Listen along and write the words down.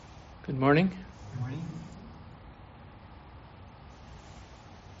Good morning. Good morning.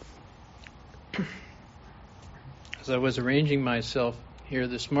 As I was arranging myself here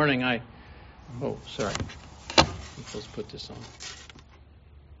this morning, sorry. Let's put this on.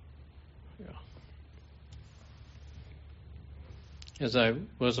 Yeah. As I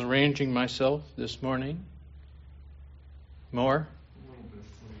was arranging myself this morning, more?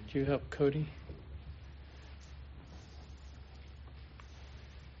 Do you help Cody?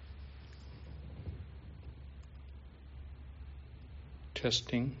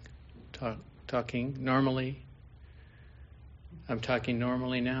 Testing, talking normally. I'm talking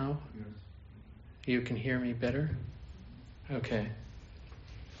normally now. Yes. You can hear me better? Okay.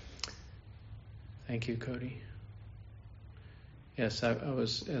 Thank you, Cody. Yes, I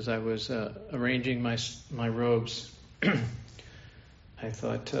was arranging my robes. I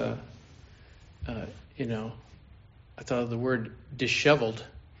thought, I thought of the word disheveled.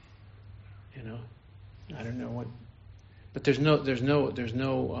 I don't know what, but there's no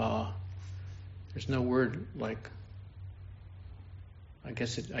word like. I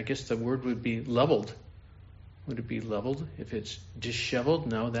guess the word would be leveled. Would it be leveled if it's disheveled?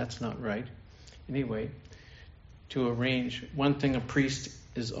 No, that's not right. Anyway, to arrange, one thing a priest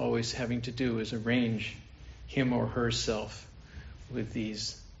is always having to do is arrange him or herself with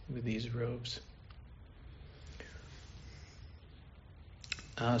these robes.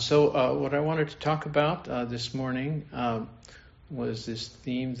 So what I wanted to talk about this morning was this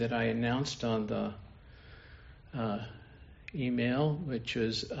theme that I announced on the email, which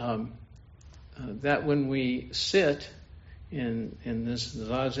was that when we sit in this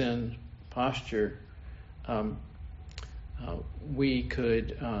zazen posture, we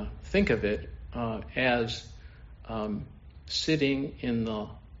could think of it as sitting in the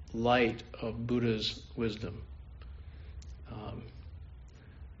light of Buddha's wisdom.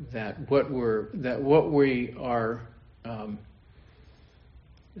 That what we are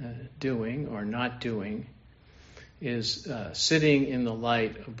doing or not doing is sitting in the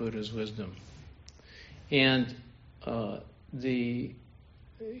light of Buddha's wisdom, and this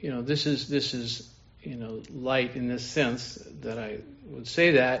is light in this sense that I would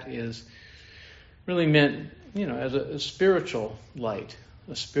say that is really meant as a spiritual light,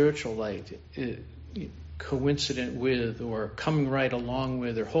 coincident with or coming right along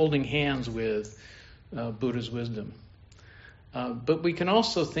with or holding hands with Buddha's wisdom. But we can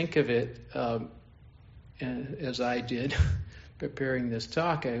also think of it, as I did preparing this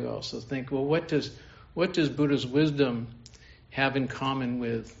talk, I also think, well, what does Buddha's wisdom have in common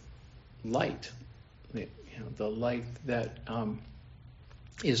with light? The light that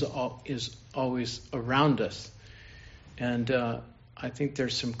is always around us. And I think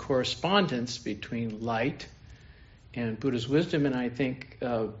there's some correspondence between light and Buddha's wisdom, and I think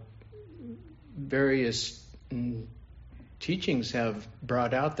various teachings have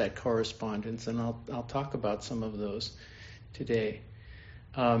brought out that correspondence, and I'll talk about some of those today.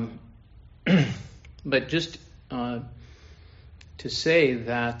 But just to say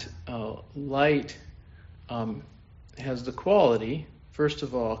that light has the quality, first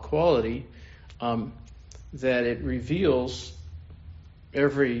of all, that it reveals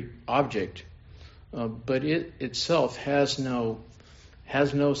every object, but it itself has no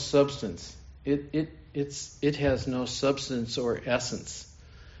substance. It has no substance or essence.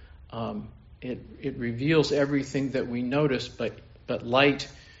 It reveals everything that we notice, but light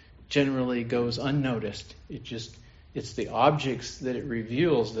generally goes unnoticed. It's the objects that it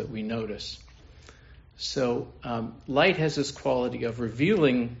reveals that we notice. So light has this quality of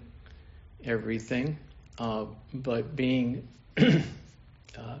revealing everything, but being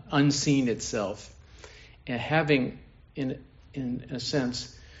unseen itself, and having, in a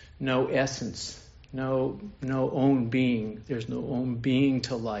sense, no essence, no own being. There's no own being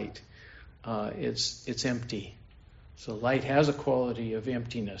to light. It's empty. So light has a quality of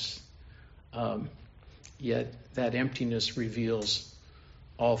emptiness, yet that emptiness reveals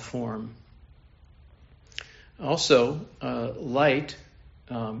all form. Also, light,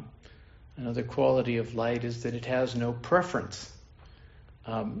 another quality of light is that it has no preference.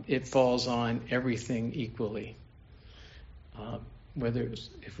 It falls on everything equally. Whether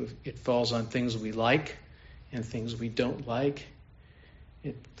it falls on things we like and things we don't like,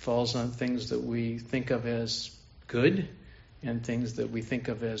 it falls on things that we think of as good and things that we think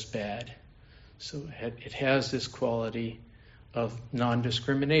of as bad. So it has this quality of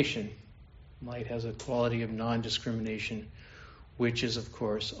non-discrimination. Light has a quality of non-discrimination, which is, of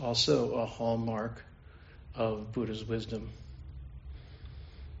course, also a hallmark of Buddha's wisdom.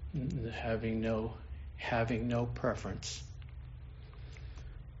 Having no preference.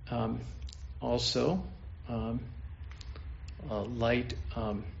 Also, light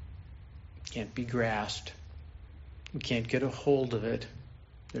can't be grasped. We can't get a hold of it.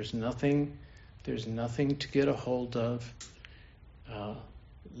 There's nothing to get a hold of.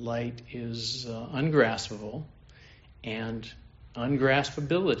 Light is ungraspable, and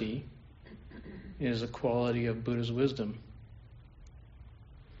ungraspability is a quality of Buddha's wisdom.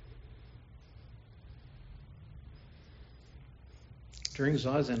 During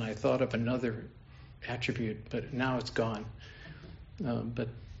Zazen, I thought of another attribute, but now it's gone. But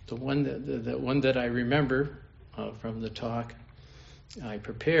the one that I remember from the talk I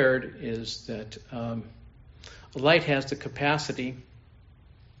prepared is that light has the capacity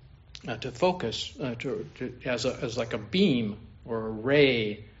to focus, as like a beam or a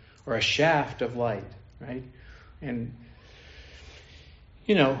ray or a shaft of light, right? And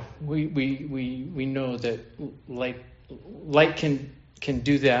we know that light can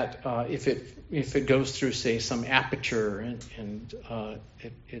do that if it goes through, say, some aperture, and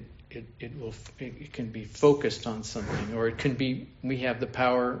it can be focused on something, or it can be, we have the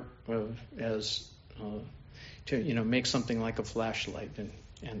power to make something like a flashlight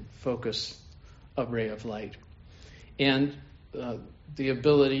and focus a ray of light, and the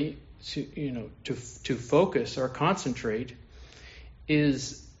ability to focus or concentrate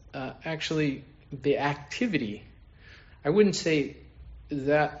is actually the activity. I wouldn't say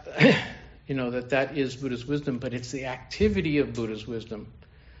that that is Buddha's wisdom, but it's the activity of Buddha's wisdom.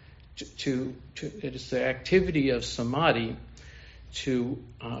 It is the activity of samadhi to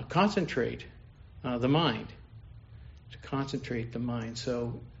concentrate the mind. To concentrate the mind.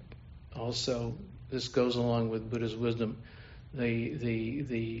 So also this goes along with Buddha's wisdom,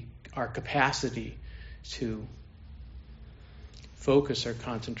 our capacity to focus or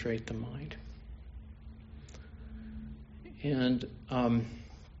concentrate the mind. And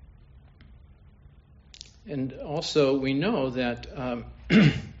also we know that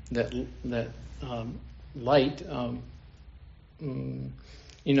light,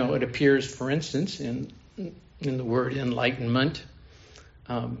 it appears, for instance, in the word enlightenment.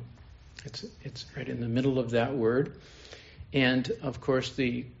 It's right in the middle of that word, and of course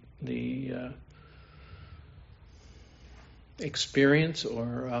the experience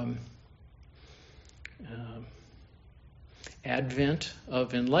or advent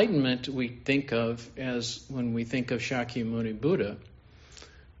of enlightenment we think of as when we think of Shakyamuni Buddha,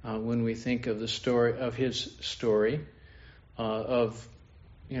 when we think of the story of his story of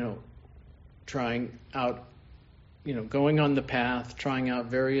trying out, going on the path, trying out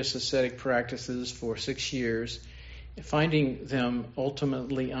various ascetic practices for 6 years, finding them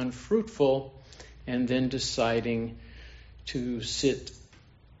ultimately unfruitful, and then deciding to sit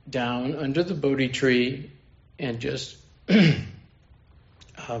down under the Bodhi tree and just do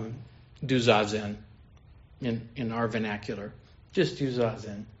zazen in our vernacular. Just do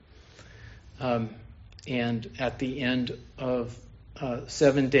zazen. And at the end of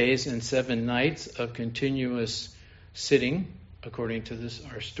 7 days and 7 nights of continuous sitting, according to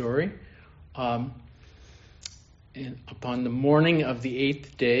our story, and upon the morning of the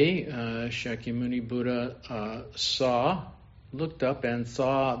 8th day, Shakyamuni Buddha looked up and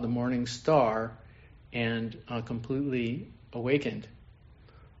saw the morning star and completely awakened.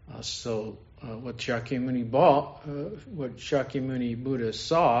 So what Shakyamuni Buddha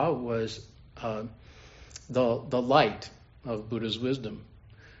saw was the light of Buddha's wisdom,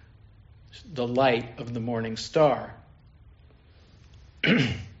 the light of the morning star.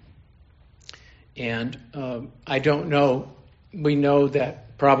 And I don't know, we know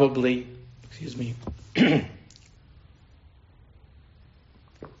that probably,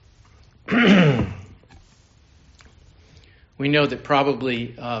 we know that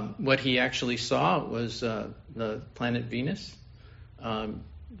probably what he actually saw was the planet Venus,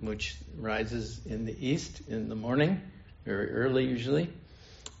 which rises in the east in the morning, very early usually,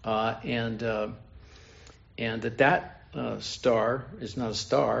 and that star is not a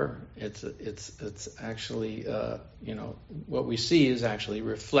star. It's actually what we see is actually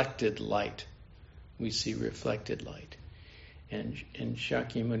reflected light. We see reflected light, and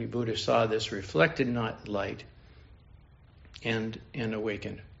Shakyamuni Buddha saw this reflected light and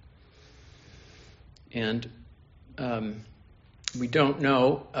awakened. And we don't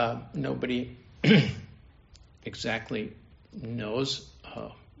know. Nobody exactly knows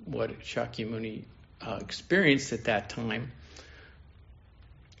what Shakyamuni experienced at that time,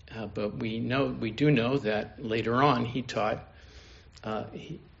 but we do know that later on he taught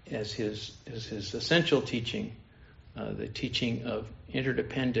as his essential teaching, the teaching of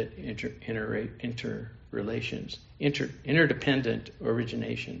interdependent relations, interdependent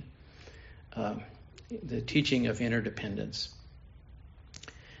origination, the teaching of interdependence.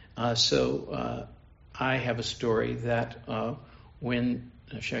 So I have a story that when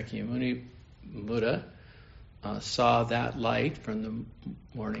Shakyamuni Buddha saw that light from the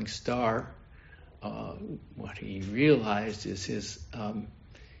morning star, what he realized is his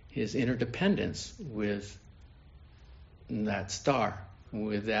interdependence with that star,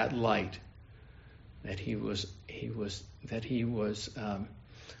 with that light, that he was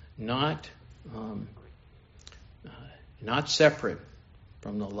not separate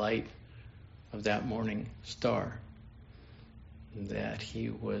from the light of that morning star, that he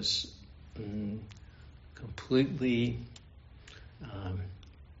was completely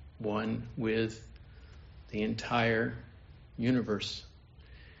one with the entire universe,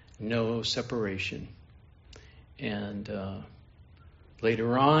 no separation. And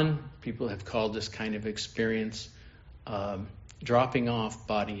later on, people have called this kind of experience dropping off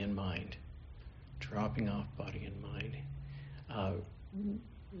body and mind. Dropping off body and mind.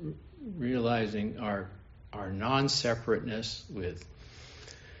 Realizing our non-separateness with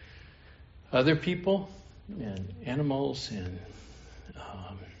other people and animals and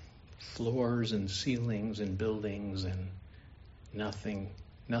floors and ceilings and buildings, and nothing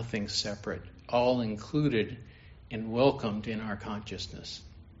separate, all included and welcomed in our consciousness.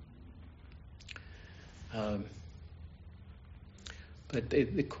 But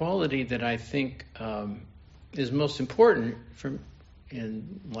the quality that I think is most important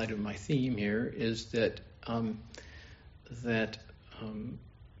in light of my theme here is that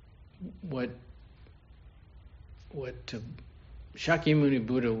what Shakyamuni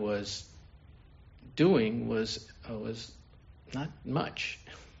Buddha was doing was not much.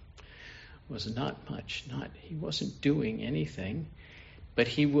 He wasn't doing anything, but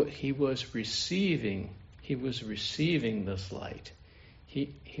he was receiving this light.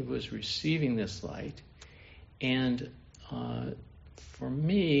 He was receiving this light, and for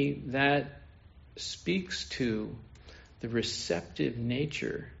me, that speaks to the receptive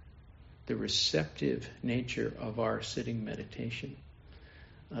nature of our sitting meditation.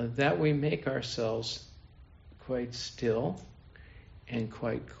 That we make ourselves quite still and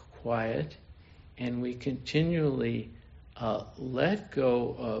quite quiet, and we continually let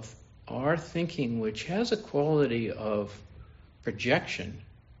go of our thinking, which has a quality of projection.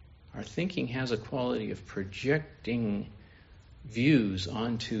 Our thinking has a quality of projecting views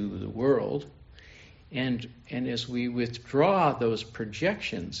onto the world, and as we withdraw those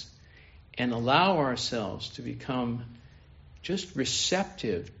projections and allow ourselves to become just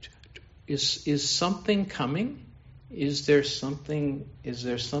receptive, is something coming? Is there some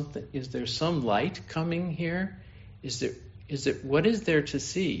light coming here? What is there to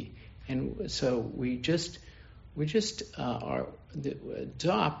see? And so we just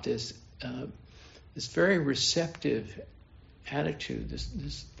adopt this very receptive attitude.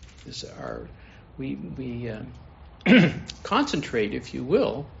 We concentrate, if you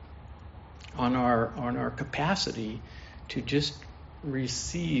will, on our capacity to just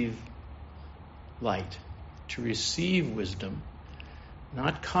receive light, to receive wisdom,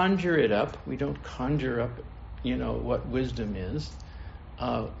 not conjure it up. We don't conjure up, what wisdom is.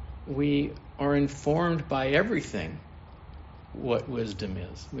 We are informed by everything what wisdom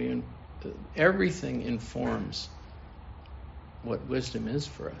is. Everything informs what wisdom is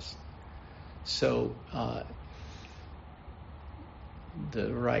for us. So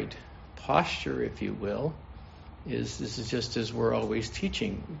the right posture, if you will, this is just as we're always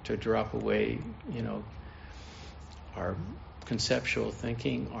teaching, to drop away, our conceptual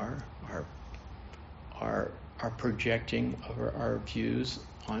thinking, our projecting of our views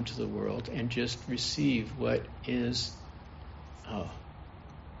onto the world, and just receive what is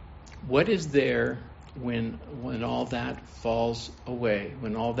there when all that falls away,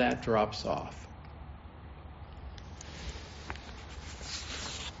 when all that drops off.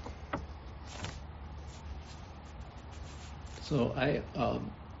 So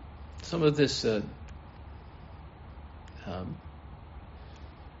some of this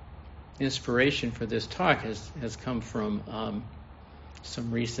inspiration for this talk has come from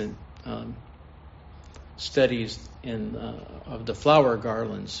some recent studies of the Flower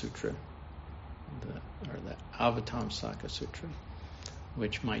Garland Sutra, or the Avatamsaka Sutra,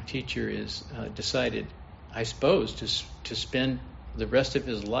 which my teacher is decided, I suppose, to spend the rest of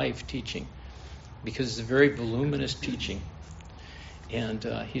his life teaching, because it's a very voluminous teaching. And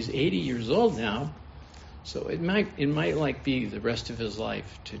he's 80 years old now, so it might be the rest of his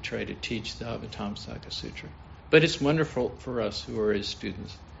life to try to teach the Avatamsaka Sutra. But it's wonderful for us who are his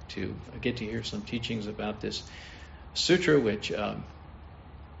students to get to hear some teachings about this sutra, which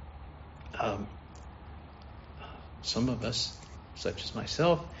some of us, such as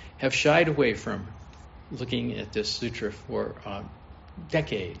myself, have shied away from looking at this sutra for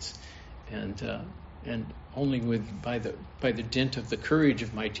decades, and only by the dint of the courage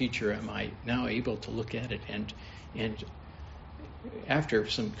of my teacher am I now able to look at it and after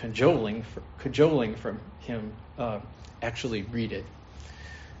some cajoling from him, actually read it.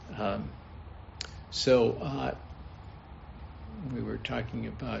 So we were talking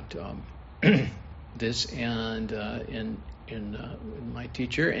about this and in my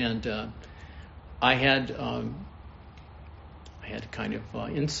teacher, and I had kind of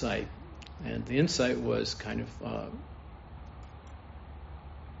insight, and the insight was kind of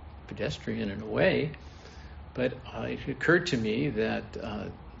pedestrian in a way, but it occurred to me that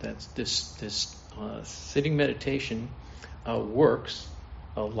this sitting meditation works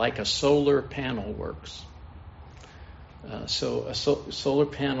like a solar panel works. So a solar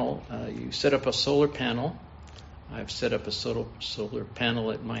panel, you set up a solar panel. I've set up a solar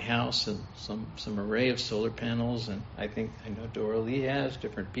panel at my house and some array of solar panels, and I know Dora Lee has.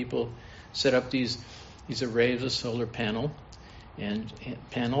 Different people set up these arrays of solar panels, and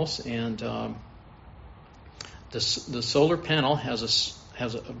the solar panel has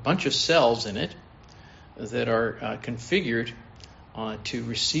a bunch of cells in it that are configured to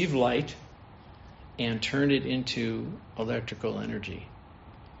receive light and turn it into electrical energy.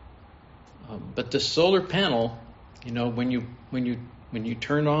 But the solar panel, when you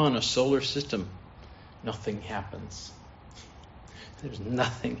turn on a solar system, nothing happens. There's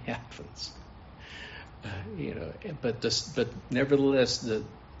nothing happens. But nevertheless, the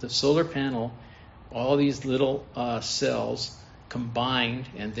solar panel, all these little cells combined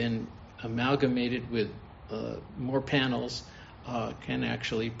and then amalgamated with more panels can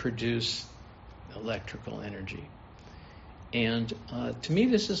actually produce electrical energy. And to me,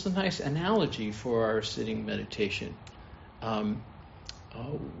 this is a nice analogy for our sitting meditation.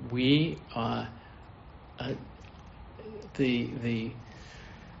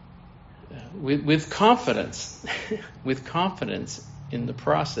 With confidence, with confidence in the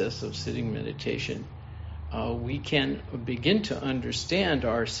process of sitting meditation, we can begin to understand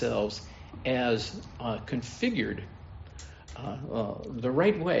ourselves as configured the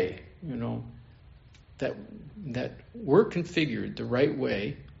right way. That we're configured the right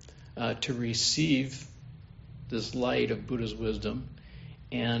way to receive this light of Buddha's wisdom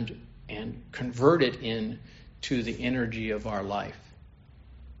and convert it into the energy of our life.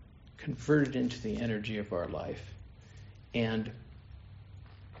 Convert it into the energy of our life. And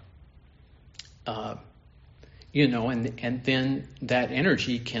and then that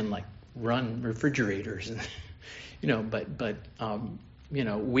energy can run refrigerators, and but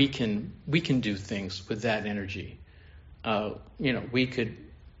we can do things with that energy. We could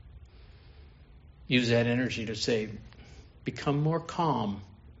use that energy to say, become more calm,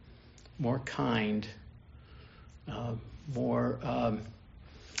 more kind, more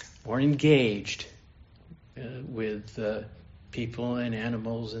engaged with people and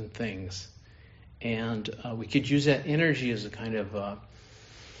animals and things. And we could use that energy as a kind of a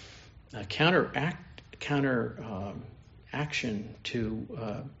counter action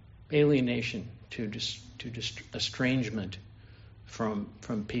to alienation, to estrangement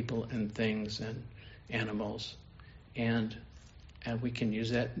from people and things and animals, and we can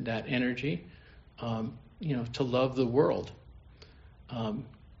use that energy, to love the world,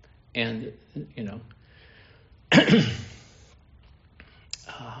 and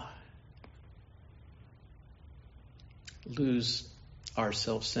lose our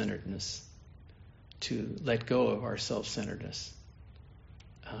self-centeredness, to let go of our self-centeredness.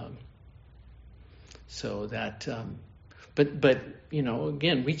 So that, but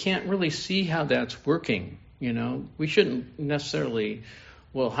again, we can't really see how that's working. We shouldn't necessarily.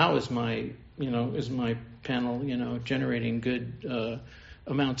 Well, how is my panel, generating good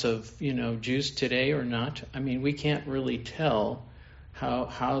amounts of, juice today or not? I mean, we can't really tell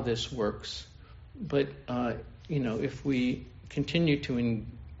how this works. But if we continue to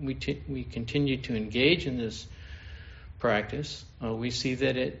we continue to engage in this practice, we see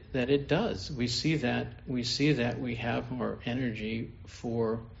that it does. We see that we have more energy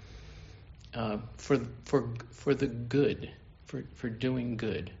for the good, for doing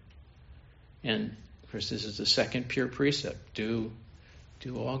good. And of course, this is the second pure precept: do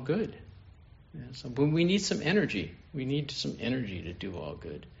all good. So, but we need some energy. We need some energy to do all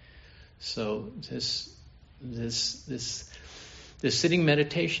good. So this sitting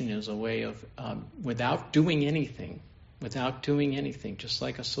meditation is a way of, without doing anything, without doing anything, just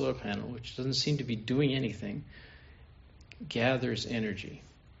like a solar panel, which doesn't seem to be doing anything, gathers energy.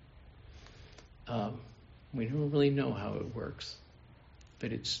 We don't really know how it works,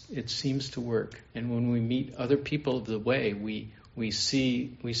 but it seems to work. And when we meet other people of the way, we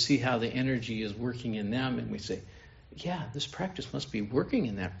see how the energy is working in them, and we say, yeah, this practice must be working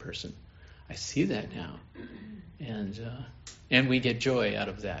in that person. I see that now. And we get joy out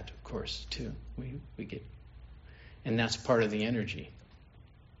of that, of course, too. We get, and that's part of the energy.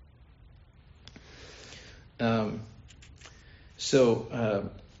 As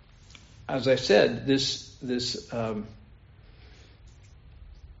I said, this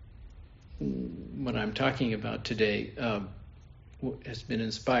what I'm talking about today has been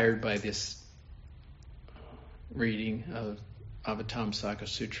inspired by this reading of Avatamsaka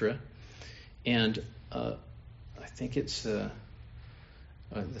Sutra, and I think it's the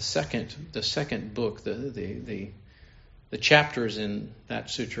second book. The chapters in that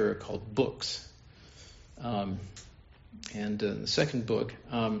sutra are called books, and the second book,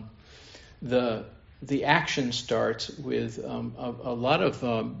 the action starts with a lot of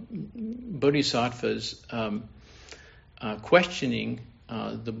bodhisattvas questioning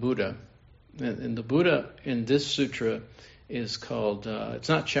the Buddha, and the Buddha in this sutra is called. It's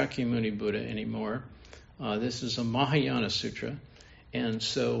not Shakyamuni Buddha anymore. This is a Mahayana Sutra. And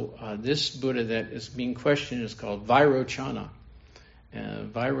so this Buddha that is being questioned is called Vairochana.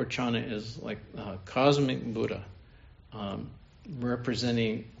 Vairochana is like cosmic Buddha,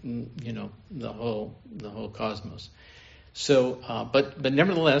 representing, the whole cosmos. So, but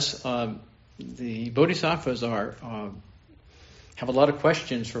nevertheless, the bodhisattvas have a lot of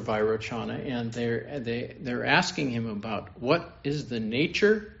questions for Vairochana, and they're asking him about what is the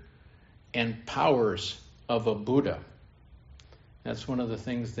nature and powers of a Buddha. That's one of the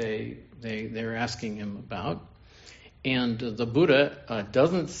things they're asking him about. And the Buddha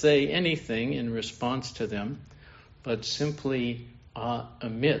doesn't say anything in response to them, but simply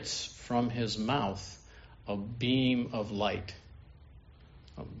emits from his mouth a beam of light.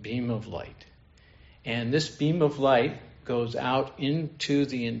 A beam of light. And this beam of light goes out into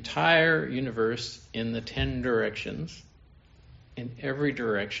the entire universe in the 10 directions, in every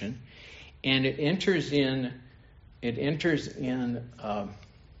direction, and it enters in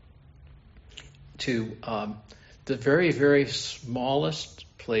to the very, very smallest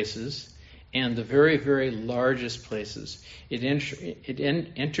places and the very, very largest places. It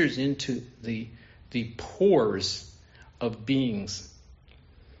enters into the pores of beings,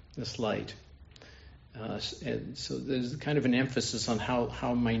 this light. And so there's kind of an emphasis on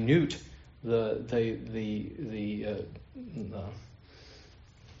how minute the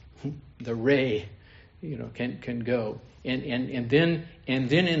ray, can go, and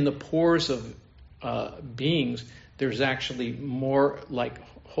then in the pores of beings, there's actually more, like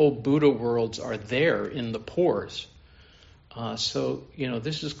whole Buddha worlds are there in the pores. So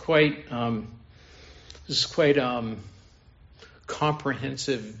this is quite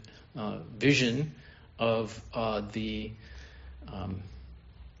comprehensive vision of the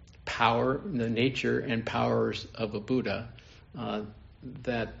power, the nature and powers of a Buddha.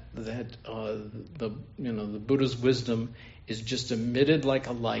 That the Buddha's wisdom is just emitted like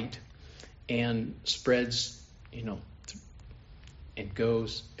a light and spreads, and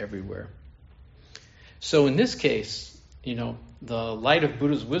goes everywhere. So in this case, the light of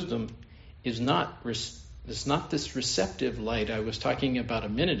Buddha's wisdom is not this receptive light I was talking about a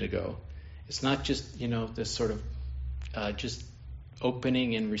minute ago. It's not just this sort of just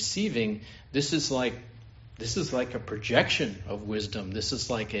opening and receiving. This is like a projection of wisdom. This is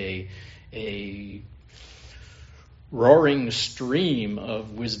like a roaring stream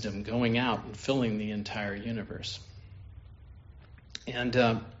of wisdom going out and filling the entire universe.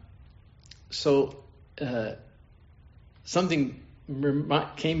 And so something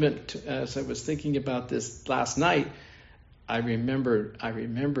came into, as I was thinking about this last night. I remembered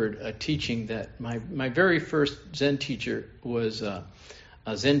a teaching that my very first Zen teacher was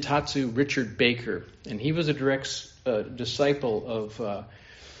Zen Tatsu Richard Baker, and he was a direct disciple of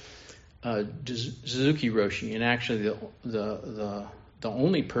Suzuki Roshi, and actually the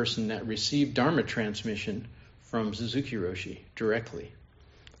only person that received Dharma transmission from Suzuki Roshi directly,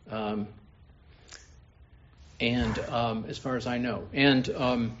 and as far as I know,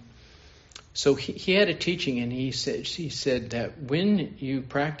 and so he had a teaching, and he said that when you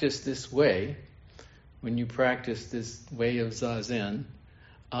practice this way of Zazen,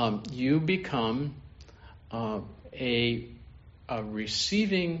 you become a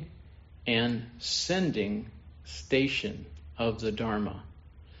receiving and sending station of the Dharma.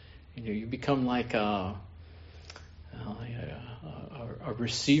 You become like a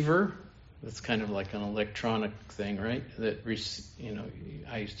receiver. That's kind of like an electronic thing, right? I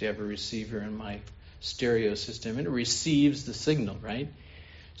used to have a receiver in my stereo system, and it receives the signal, right?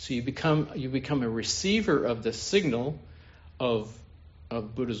 So you become a receiver of the signal of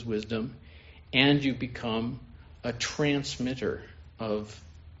Buddha's wisdom, and you become a transmitter of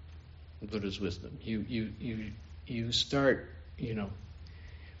Buddha's wisdom. You start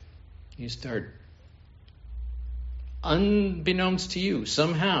unbeknownst to you,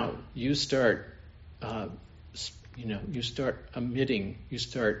 somehow you start emitting, you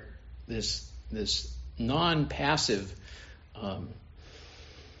start this non-passive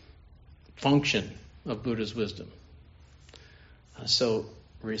function of Buddha's wisdom. So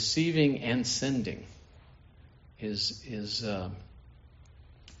receiving and sending is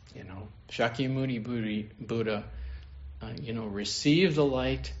Shakyamuni Buddha received the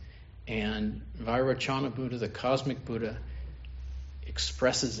light, and Vairocana Buddha, the cosmic Buddha,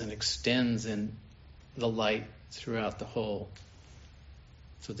 expresses and extends in the light throughout the whole.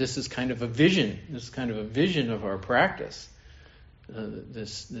 So this is kind of a vision. This is kind of a vision of our practice.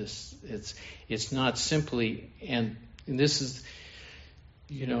 It's not simply, and this is,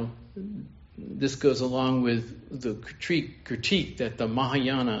 this goes along with the critique that the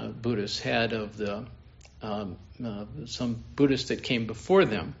Mahayana Buddhists had of the some Buddhists that came before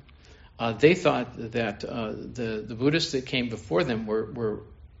them. They thought that the Buddhists that came before them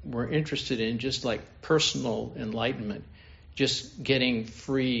were interested in just like personal enlightenment, just getting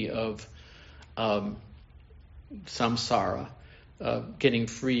free of samsara, getting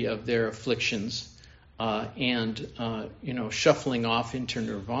free of their afflictions, and shuffling off into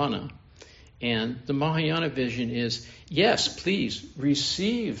nirvana. And the Mahayana vision is, yes, please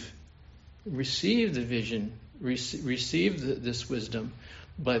receive the vision, receive this wisdom,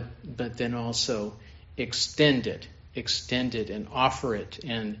 but then also extend it and offer it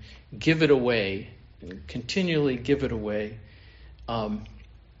and give it away, continually give it away, and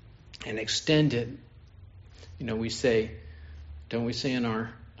extend it. We say, don't we say in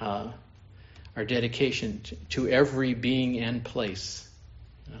our dedication to every being and place?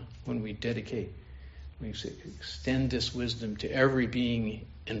 When we dedicate, we say, extend this wisdom to every being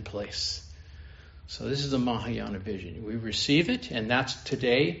and place. So this is the Mahayana vision. We receive it, and that's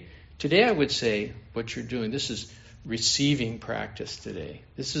today. Today I would say what you're doing, this is receiving practice today.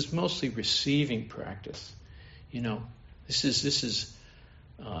 This is mostly receiving practice. This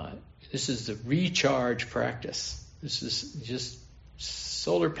is the recharge practice. This is just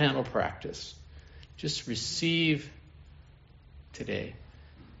solar panel practice. Just receive today.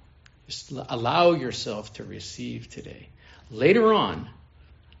 Just allow yourself to receive today. Later on,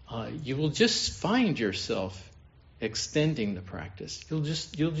 you will just find yourself extending the practice. You'll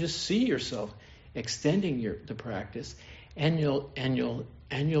just see yourself extending the practice, and you'll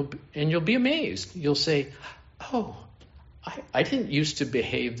be amazed. You'll say, "Oh, I didn't used to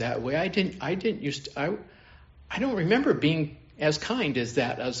behave that way. I don't remember being as kind as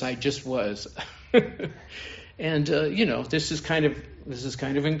that as I just was." And this is kind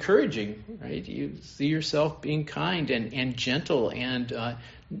of encouraging, right? You see yourself being kind and gentle and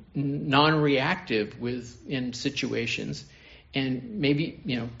non-reactive in situations, and maybe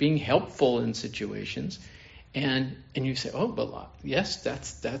being helpful in situations, and you say, "Oh, but yes,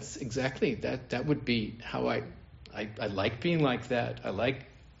 that's exactly that. That would be how I like being like that. I like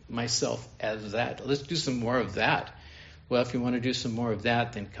myself as that. Let's do some more of that." Well, if you want to do some more of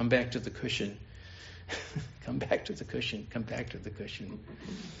that, then come back to the cushion. Come back to the cushion. Come back to the cushion.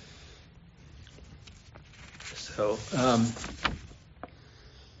 So,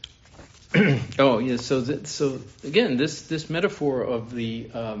 So again, this metaphor of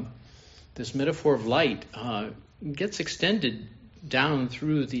this metaphor of light gets extended down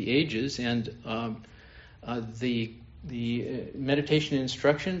through the ages, and the meditation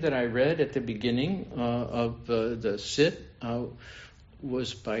instruction that I read at the beginning of the sit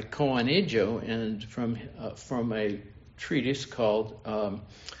was by Koan Ejo, and from a treatise called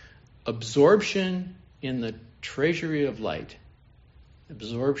Absorption in the Treasury of Light.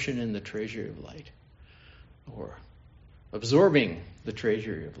 Absorption in the Treasury of Light, or absorbing the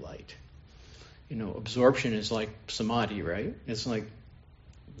Treasury of Light. Absorption is like samadhi, right? It's like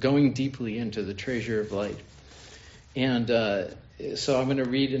going deeply into the treasure of light. And so I'm going to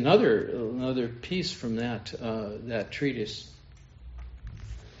read another piece from that treatise.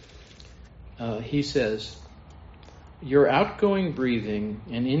 He says, "Your outgoing breathing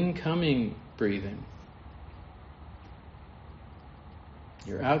and incoming breathing,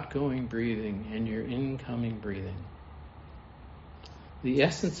 your outgoing breathing and your incoming breathing, the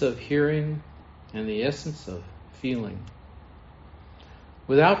essence of hearing and the essence of feeling.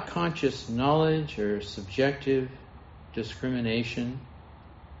 Without conscious knowledge or subjective discrimination,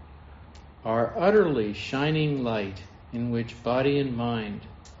 are utterly shining light in which body and mind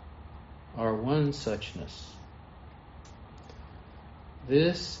are one suchness.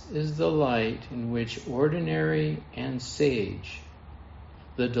 This is the light in which ordinary and sage,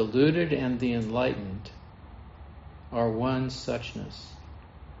 the deluded and the enlightened, are one suchness.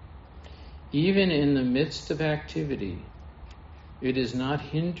 Even in the midst of activity, it is not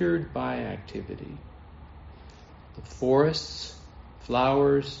hindered by activity. The forests,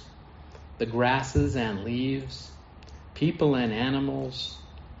 flowers, the grasses and leaves, people and animals,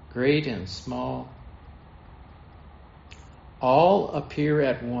 great and small, all appear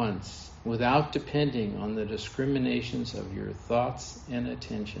at once without depending on the discriminations of your thoughts and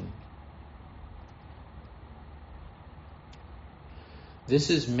attention. This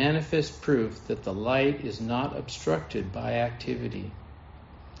is manifest proof that the light is not obstructed by activity.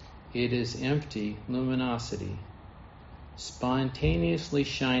 It is empty luminosity, spontaneously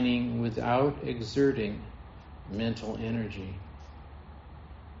shining without exerting mental energy.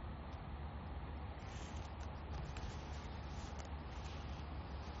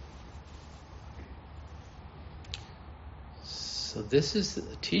 So this is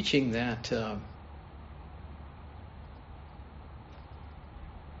the teaching that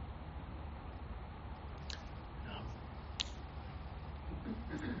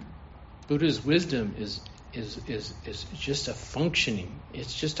Buddha's wisdom is just a functioning.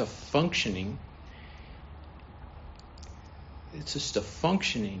 It's just a functioning. It's just a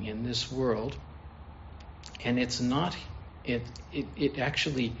functioning in this world, and it's not. It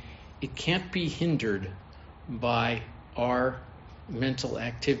actually can't be hindered by our mental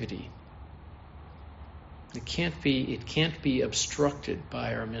activity. It can't be obstructed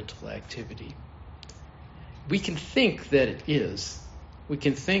by our mental activity. We can think that it is. We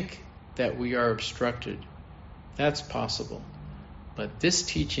can think that we are obstructed. That's possible. But this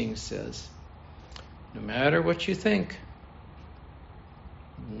teaching says, no matter what you think,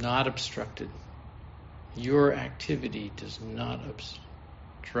 not obstructed. Your activity does not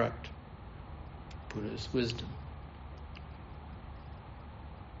obstruct Buddha's wisdom.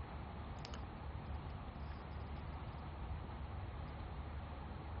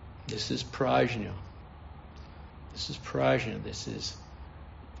 This is prajna. This is prajna.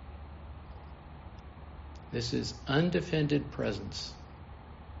 This is undefended presence.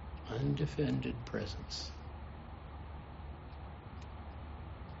 Undefended presence.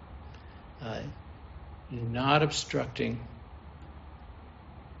 Not obstructing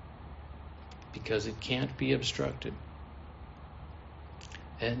because it can't be obstructed.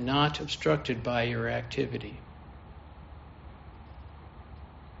 And not obstructed by your activity.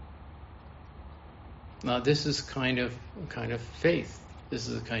 Now this is kind of faith. This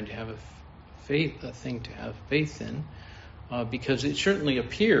is a kind of a thing to have faith in, because it certainly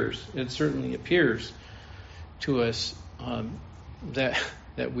appears to us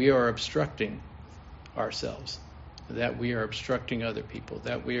that we are obstructing ourselves, that we are obstructing other people,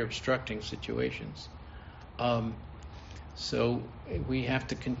 that we are obstructing situations. So we have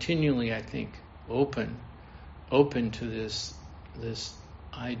to continually, I think, open to this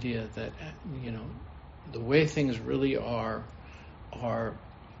idea that, the way things really are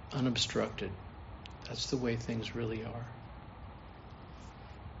unobstructed. That's the way things really are.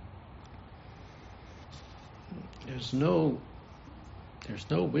 There's no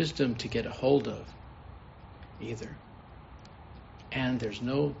wisdom to get a hold of either. And there's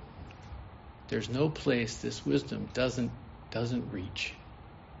no place this wisdom doesn't reach.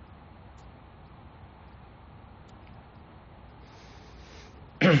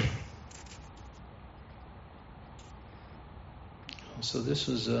 So this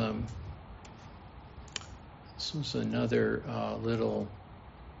was another little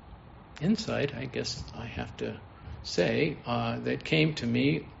insight, I guess I have to say, that came to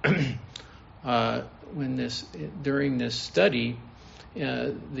me during this study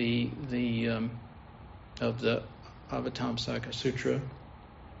of the Avatamsaka Sutra.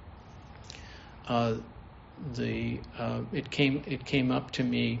 It came up to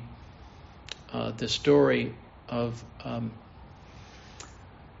me the story of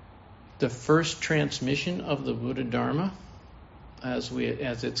the first transmission of the Buddha Dharma as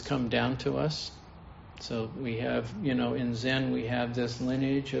it's come down to us. So we have, in Zen we have this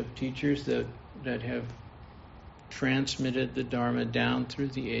lineage of teachers that have transmitted the Dharma down through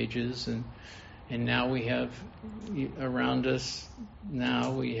the ages, and now we have around us,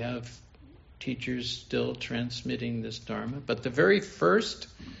 now we have teachers still transmitting this Dharma. But the very first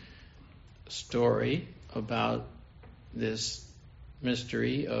story about this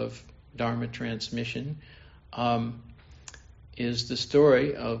mystery of Dharma transmission is the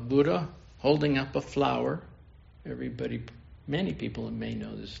story of Buddha holding up a flower. Many people may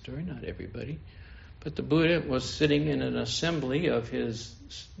know this story, not everybody. But the Buddha was sitting in an assembly of his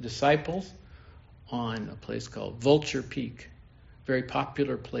disciples on a place called Vulture Peak, very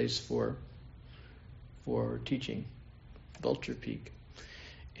popular place for teaching, Vulture Peak.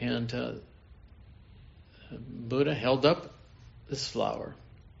 And Buddha held up this flower,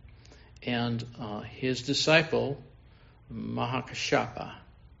 and his disciple Mahakashapa,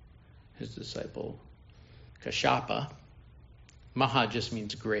 Kashapa, Maha just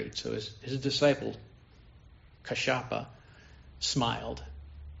means great, so his disciple Kashapa smiled.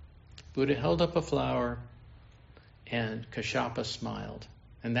 Buddha held up a flower, and Kashapa smiled.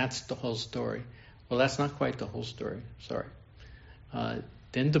 And that's the whole story. Well, that's not quite the whole story. Sorry.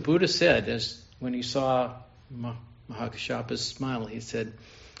 Then the Buddha said, when he saw Mahakashapa's smile, he said,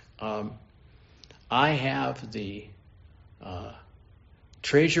 I have the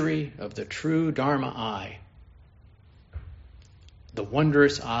treasury of the true Dharma eye, the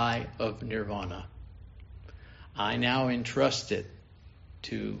wondrous eye of nirvana. I now entrust it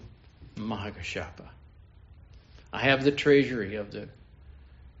to Mahakashapa. I have the treasury of the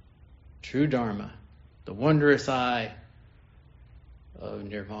true Dharma, the wondrous eye of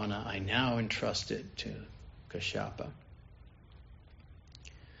nirvana. I now entrust it to Kashapa.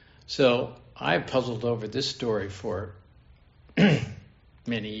 So I puzzled over this story for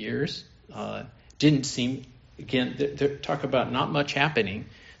many years. Didn't seem, again, talk about not much happening.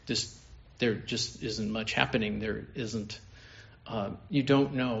 There just isn't much happening. There isn't. You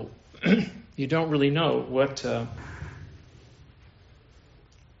don't know. You don't really know what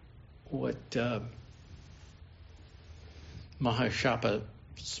Mahashapa's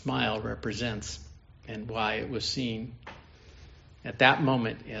smile represents and why it was seen at that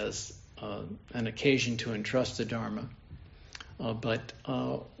moment as an occasion to entrust the Dharma. But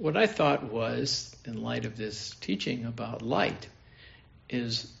what I thought was, in light of this teaching about light,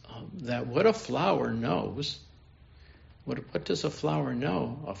 is that what a flower knows. What does a flower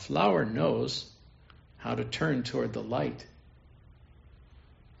know? A flower knows how to turn toward the light.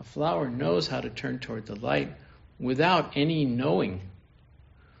 A flower knows how to turn toward the light without any knowing.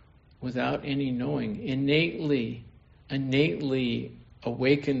 Without any knowing. Innately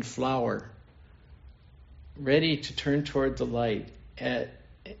awakened flower, ready to turn toward the light at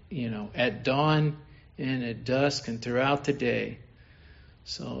dawn and at dusk and throughout the day.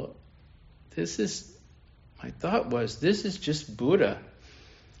 So my thought was, this is just Buddha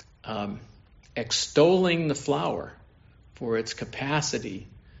extolling the flower for its capacity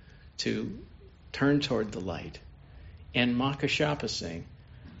to turn toward the light. And Mahakashapa saying,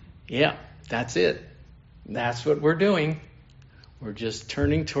 yeah, that's it. That's what we're doing. We're just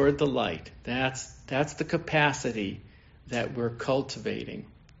turning toward the light. That's the capacity that we're cultivating.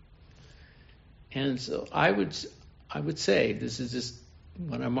 And so I would say, this is just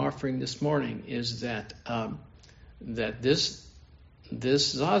what I'm offering this morning, is that this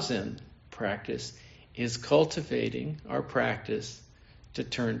Zazen practice is cultivating our practice to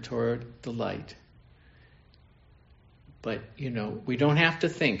turn toward the light. But, we don't have to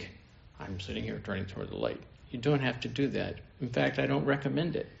think, I'm sitting here turning toward the light. You don't have to do that. In fact, I don't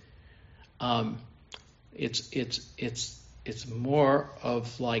recommend it. It's more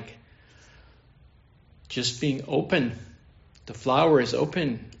of like just being open. The flower is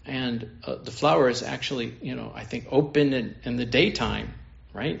open, and the flower is actually, I think, open in the daytime,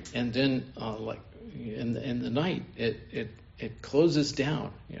 right? And then, like in the night, it closes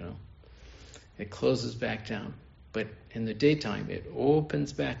down. It closes back down. But in the daytime, it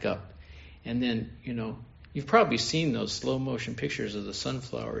opens back up, and then you've probably seen those slow motion pictures of the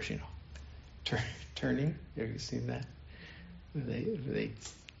sunflowers, turning. Have you seen that?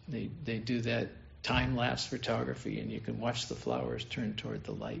 They do that time lapse photography, and you can watch the flowers turn toward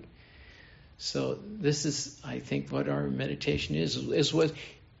the light. So this is, I think, what our meditation is what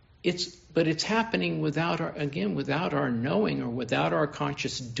it's. But it's happening without our knowing or without our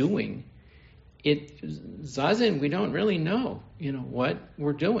conscious doing. Zazen, we don't really know, what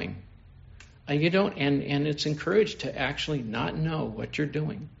we're doing. You don't, and it's encouraged to actually not know what you're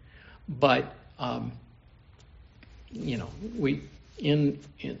doing. But we in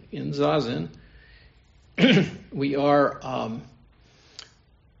Zazen we are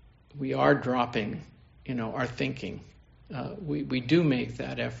dropping, our thinking. We do make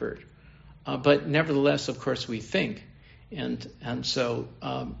that effort, but nevertheless, of course, we think, and so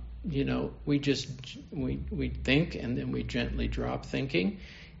we think, and then we gently drop thinking,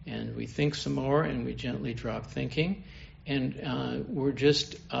 And we think some more, and we gently drop thinking. And we're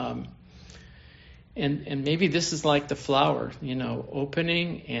just, and maybe this is like the flower,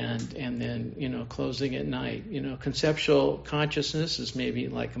 opening and then, closing at night. Conceptual consciousness is maybe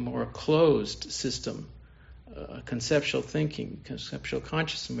like a more closed system. Conceptual thinking, conceptual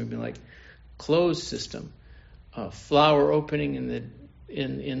consciousness would be like closed system. Flower opening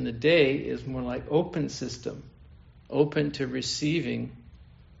in the day is more like open system, open to receiving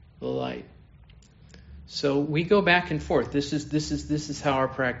the light. So we go back and forth. This is how our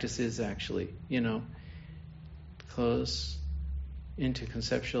practice is actually. Close into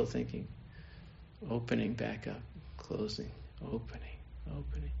conceptual thinking, opening back up, closing, opening.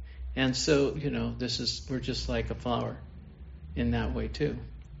 And so, we're just like a flower in that way too.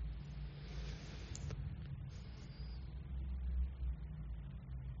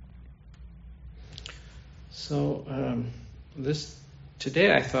 So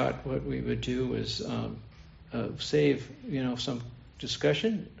today I thought what we would do was save some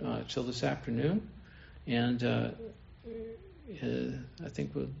discussion till this afternoon, and I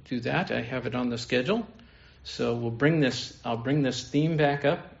think we'll do that. I have it on the schedule, so I'll bring this theme back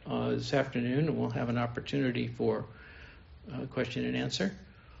up this afternoon, and we'll have an opportunity for question and answer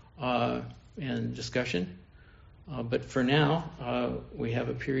and discussion. But for now, we have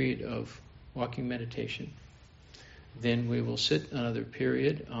a period of walking meditation. Then we will sit another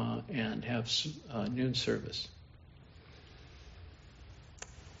period and have noon service.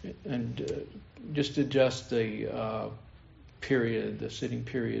 And just adjust the period, the sitting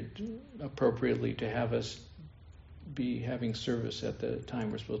period, appropriately to have us be having service at the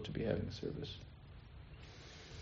time we're supposed to be having service.